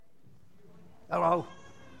Hello?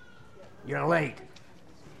 You're late.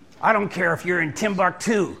 I don't care if you're in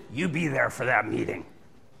Timbuktu. You be there for that meeting.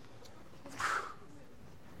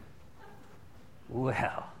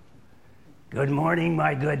 Well, good morning,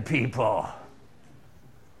 my good people.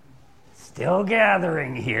 Still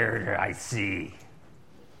gathering here, I see.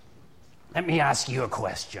 Let me ask you a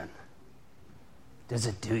question. Does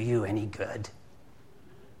it do you any good?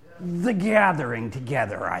 The gathering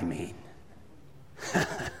together, I mean.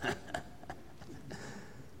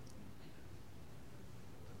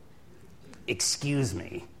 Excuse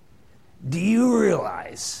me. Do you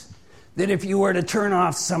realize that if you were to turn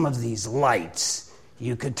off some of these lights,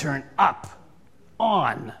 you could turn up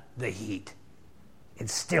on the heat?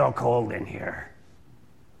 It's still cold in here.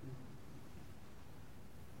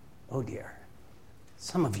 Oh dear.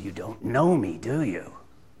 Some of you don't know me, do you?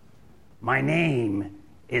 My name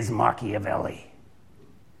is Machiavelli.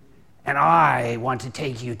 And I want to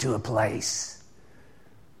take you to a place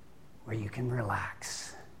where you can relax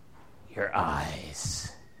your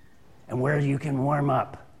eyes and where you can warm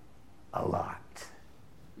up a lot.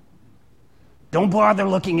 Don't bother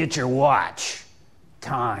looking at your watch.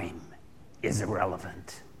 Time is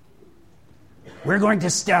irrelevant. We're going to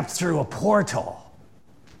step through a portal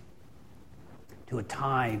to a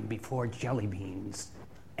time before jelly beans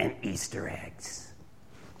and Easter eggs.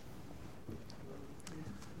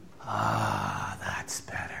 Ah, that's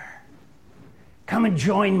better. Come and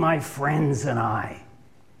join my friends and I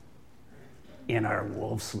in our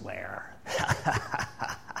wolf's lair.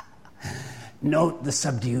 Note the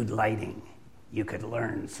subdued lighting. You could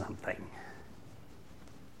learn something.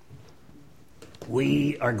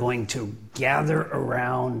 We are going to gather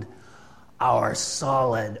around our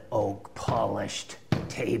solid oak polished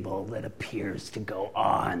table that appears to go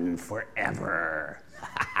on forever.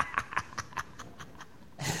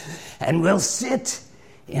 And we'll sit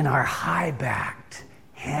in our high-backed,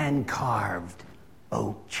 hand-carved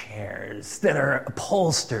oak chairs that are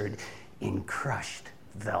upholstered in crushed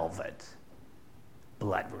velvet,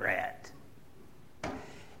 blood red.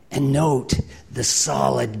 And note the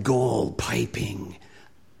solid gold piping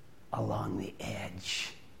along the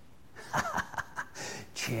edge.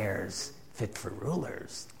 Chairs fit for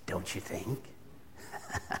rulers, don't you think?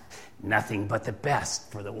 Nothing but the best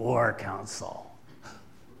for the War Council.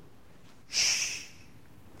 Shh.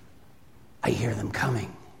 I hear them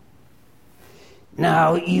coming.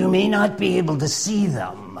 Now, you may not be able to see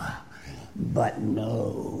them, but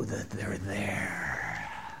know that they're there.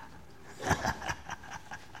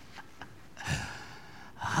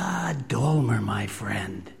 Dolmer, my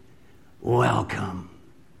friend, welcome.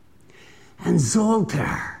 And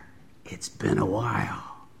Zoltar, it's been a while.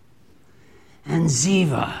 And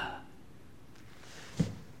Ziva.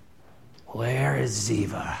 Where is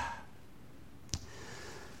Ziva?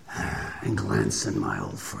 And Glanson, my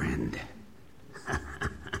old friend.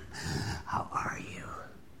 How are you?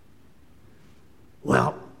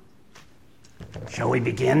 Well, shall we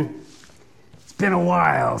begin? It's been a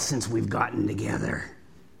while since we've gotten together.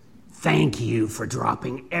 Thank you for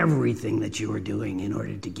dropping everything that you were doing in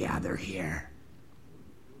order to gather here.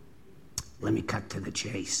 Let me cut to the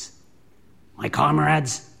chase. My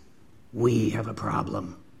comrades, we have a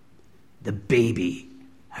problem. The baby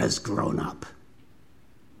has grown up.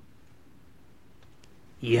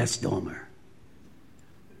 Yes, Dolmer.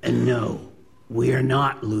 And no, we are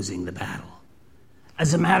not losing the battle.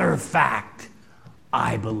 As a matter of fact,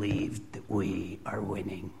 I believe that we are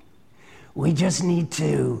winning. We just need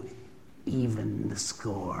to even the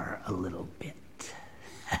score a little bit.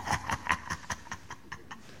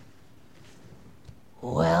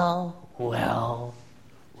 Well,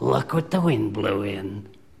 look what the wind blew in.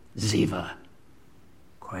 Ziva.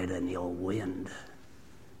 Quite an ill wind.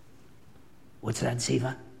 What's that,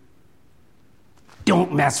 Ziva?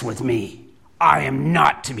 Don't mess with me. I am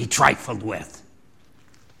not to be trifled with.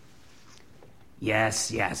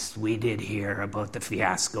 Yes, we did hear about the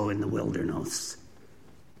fiasco in the wilderness.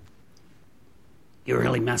 You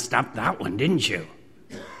really messed up that one, didn't you?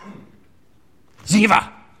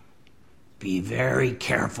 Ziva! Be very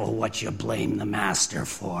careful what you blame the master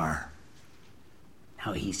for.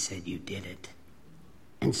 Now, he said you did it,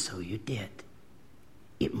 and so you did.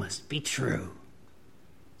 It must be true,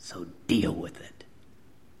 so deal with it.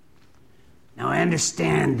 Now, I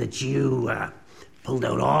understand that you pulled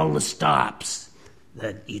out all the stops,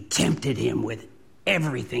 that you tempted him with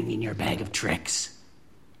everything in your bag of tricks.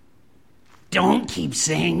 Don't keep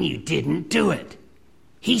saying you didn't do it.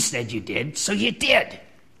 He said you did, so you did.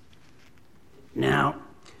 Now,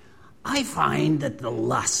 I find that the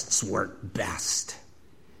lusts work best.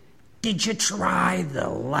 Did you try the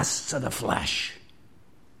lusts of the flesh?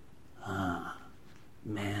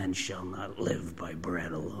 man shall not live by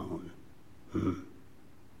bread alone.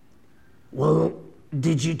 Well,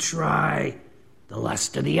 did you try the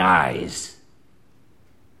lust of the eyes?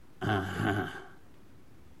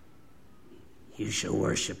 You shall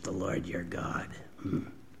worship the Lord your God.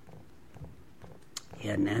 He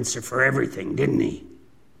had an answer for everything, didn't he?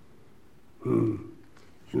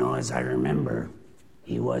 As I remember,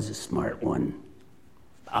 he was a smart one.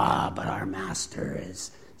 But our master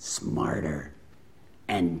is smarter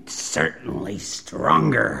and certainly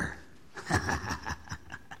stronger.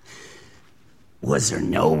 Was there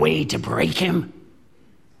no way to break him?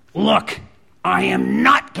 Look, I am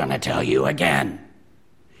not going to tell you again.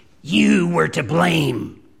 You were to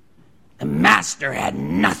blame. The master had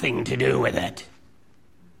nothing to do with it.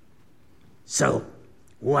 So,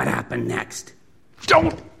 what happened next?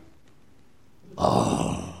 Don't!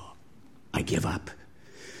 Oh, I give up.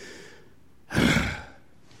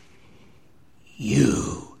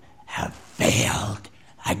 You have failed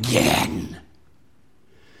again.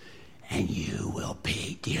 And you will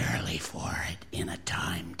pay dearly for it in a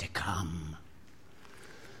time to come.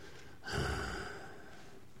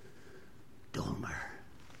 Dolmer,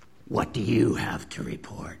 what do you have to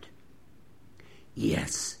report?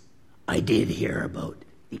 Yes, I did hear about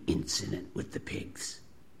the incident with the pigs.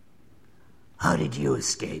 How did you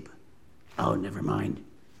escape? Oh, never mind.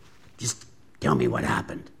 Just tell me what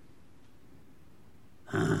happened.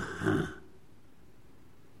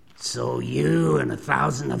 So you and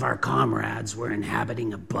 1,000 of our comrades were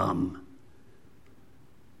inhabiting a bum,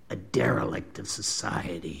 a derelict of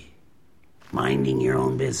society, minding your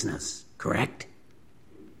own business, correct?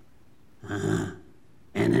 And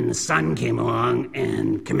then the sun came along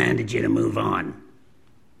and commanded you to move on.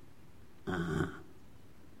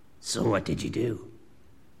 So what did you do?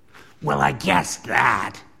 Well, I guessed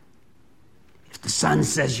that. If the sun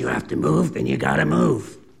says you have to move, then you gotta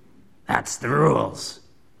move. That's the rules.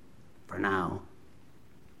 For now.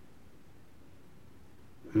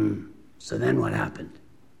 So then what happened?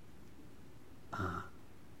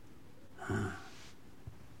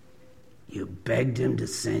 You begged him to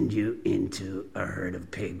send you into a herd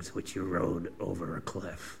of pigs which you rode over a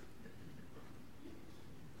cliff.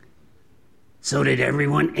 So did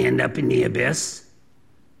everyone end up in the abyss?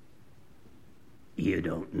 You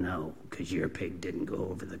don't know, because your pig didn't go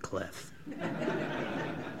over the cliff.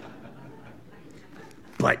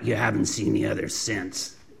 But you haven't seen the others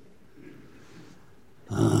since.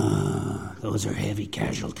 Those are heavy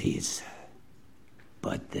casualties.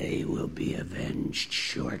 But they will be avenged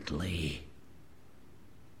shortly.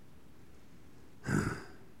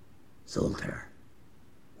 Zoltar,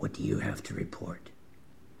 what do you have to report?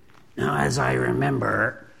 Now, as I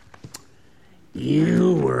remember,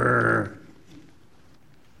 you were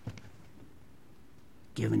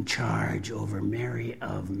given charge over Mary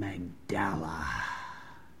of Magdala.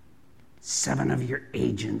 7 of your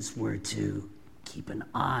agents were to keep an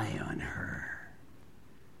eye on her.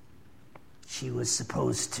 She was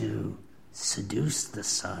supposed to seduce the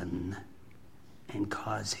son and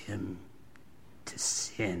cause him to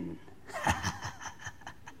sin.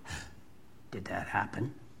 Did that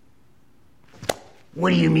happen?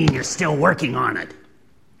 What do you mean you're still working on it?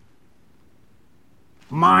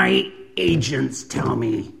 My agents tell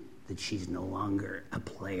me that she's no longer a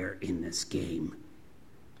player in this game.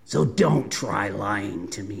 So don't try lying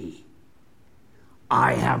to me.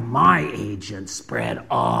 I have my agents spread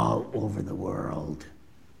all over the world.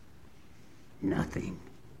 Nothing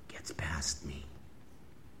gets past me.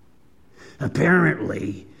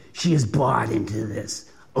 Apparently, she is bought into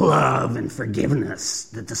this love and forgiveness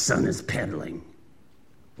that the son is peddling.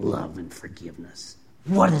 Love and forgiveness.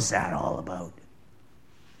 What is that all about?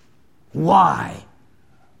 Why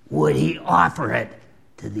would he offer it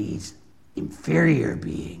to these inferior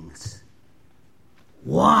beings?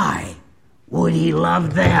 Why would he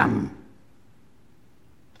love them?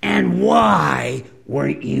 And why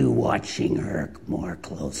weren't you watching her more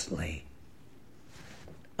closely?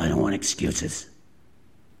 I don't want excuses.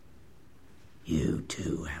 You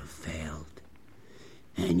too have failed.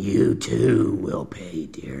 And you too will pay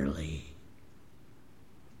dearly.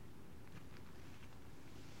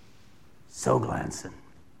 So, Glanson,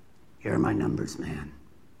 you're my numbers man.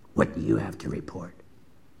 What do you have to report?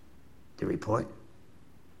 To report?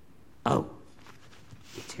 Oh,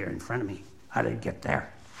 it's here in front of me. How did it get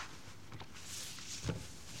there?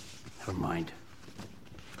 Never mind.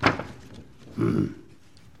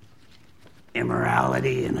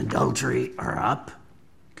 Immorality and adultery are up.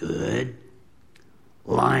 Good.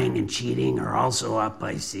 Lying and cheating are also up,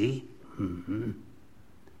 I see.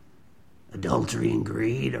 Adultery and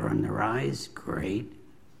greed are on the rise. Great.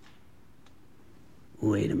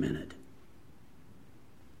 Wait a minute.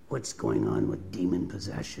 What's going on with demon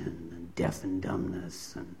possession and deaf and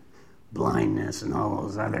dumbness and blindness and all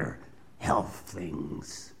those other health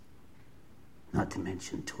things? Not to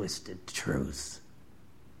mention twisted truth.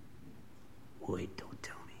 Wait, don't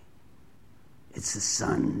tell me. It's the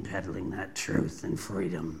sun peddling that truth and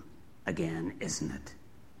freedom again, isn't it?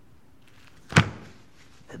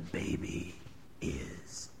 The baby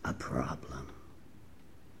is a problem.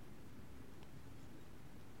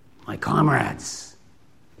 My comrades,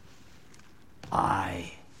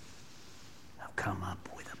 I have come up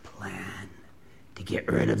with a plan to get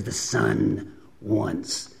rid of the sun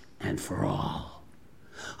once and for all.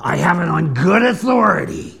 I have it on good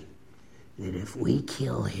authority that if we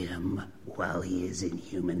kill him while he is in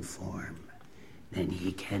human form, then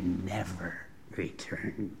he can never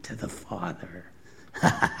return to the Father.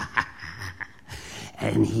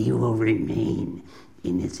 And he will remain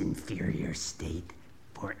in his inferior state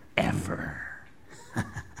forever.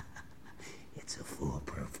 It's a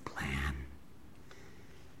foolproof plan.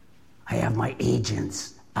 I have my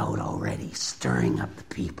agents out already, stirring up the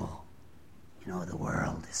people. You know, the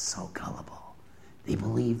world is so gullible. They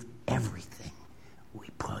believe everything we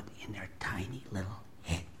put in their tiny little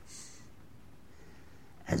heads.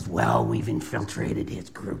 As well, we've infiltrated his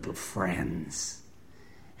group of friends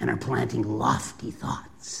and are planting lofty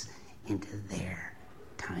thoughts into their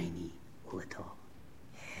tiny little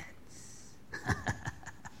heads.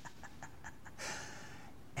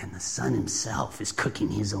 And the sun himself is cooking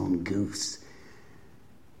his own goose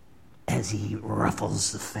as he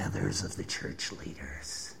ruffles the feathers of the church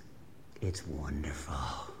leaders. It's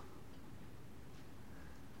wonderful.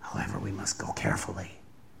 However, we must go carefully.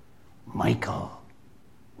 Michael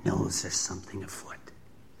knows there's something afoot.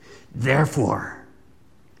 Therefore,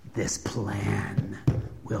 this plan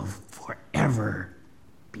will forever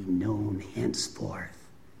be known henceforth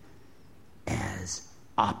as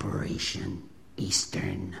Operation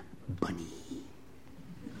Eastern Bunny.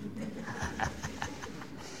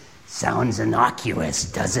 Sounds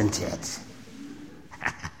innocuous, doesn't it?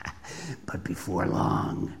 But before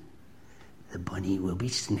long, the bunny will be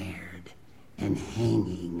snared and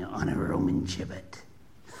hanging on a Roman gibbet.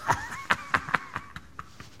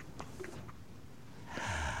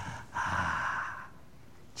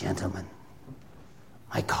 Gentlemen,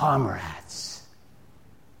 my comrades,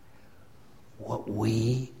 what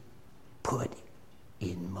we put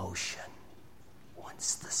in motion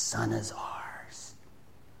once the sun is ours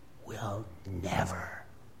will never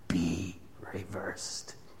be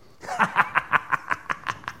reversed.